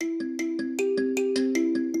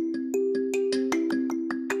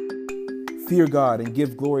Fear God and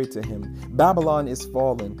give glory to him. Babylon is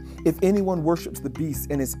fallen. If anyone worships the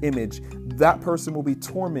beast and its image, that person will be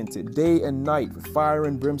tormented day and night with fire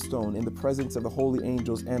and brimstone in the presence of the holy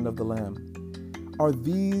angels and of the Lamb. Are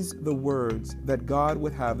these the words that God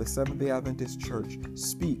would have the Seventh-day Adventist Church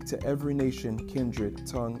speak to every nation, kindred,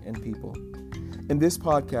 tongue, and people? In this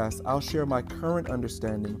podcast, I'll share my current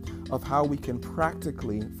understanding of how we can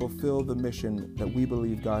practically fulfill the mission that we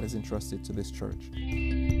believe God has entrusted to this church.